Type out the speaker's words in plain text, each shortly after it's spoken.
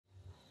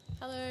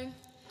Hello.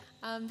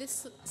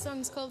 This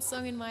song's called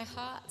Song in My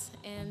Heart,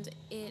 and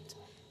it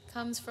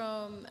comes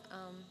from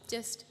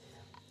just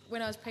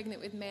when I was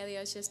pregnant with Maylea. I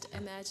was just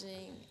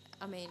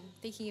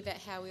thinking about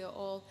how we are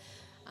all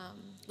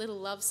little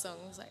love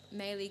songs. Like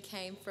Maylea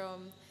came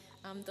from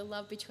the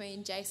love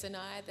between Jason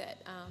and I,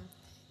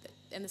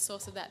 and the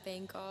source of that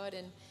being God,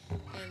 and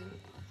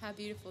how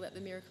beautiful that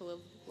the miracle of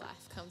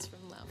life comes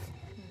from love.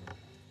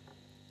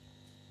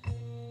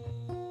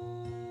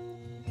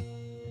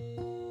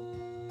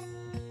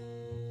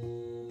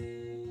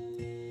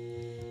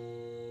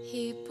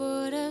 He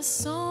put a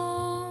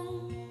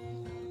song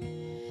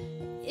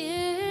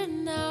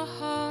in our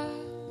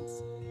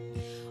hearts,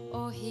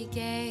 or He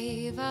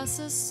gave us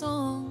a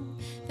song,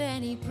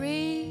 then He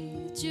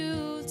breathed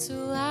you to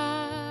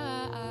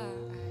life.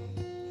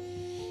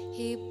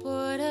 He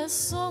put a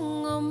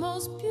song, a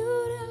most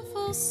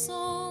beautiful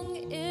song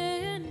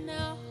in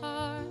our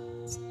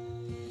hearts,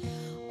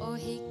 or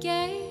He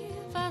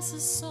gave us a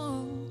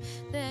song,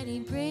 then He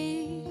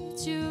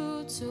breathed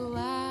you to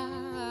life.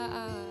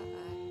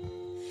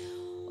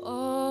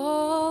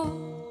 Oh,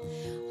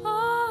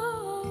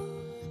 oh,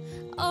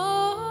 oh,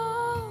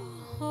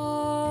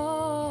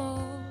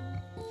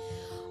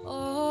 oh,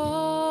 oh,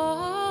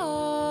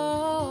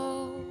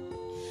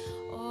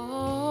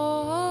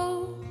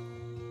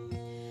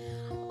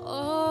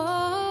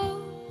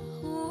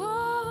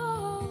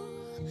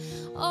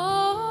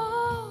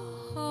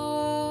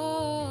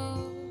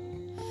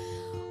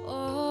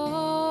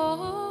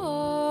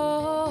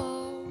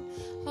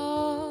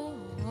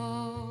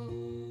 oh,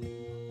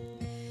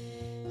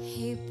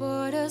 He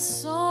put a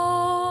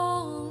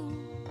song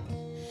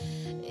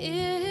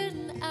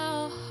in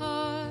our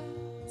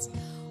hearts,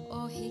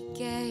 or He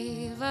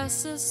gave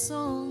us a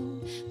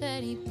song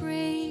that He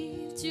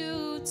breathed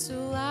you to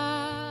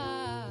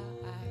life.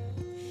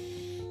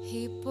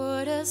 He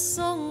put a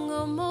song,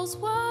 a most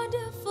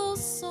wonderful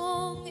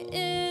song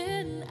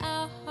in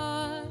our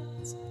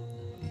hearts.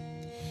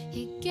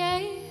 He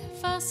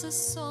gave us a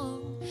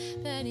song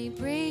that He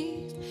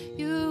breathed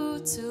you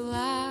to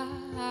life.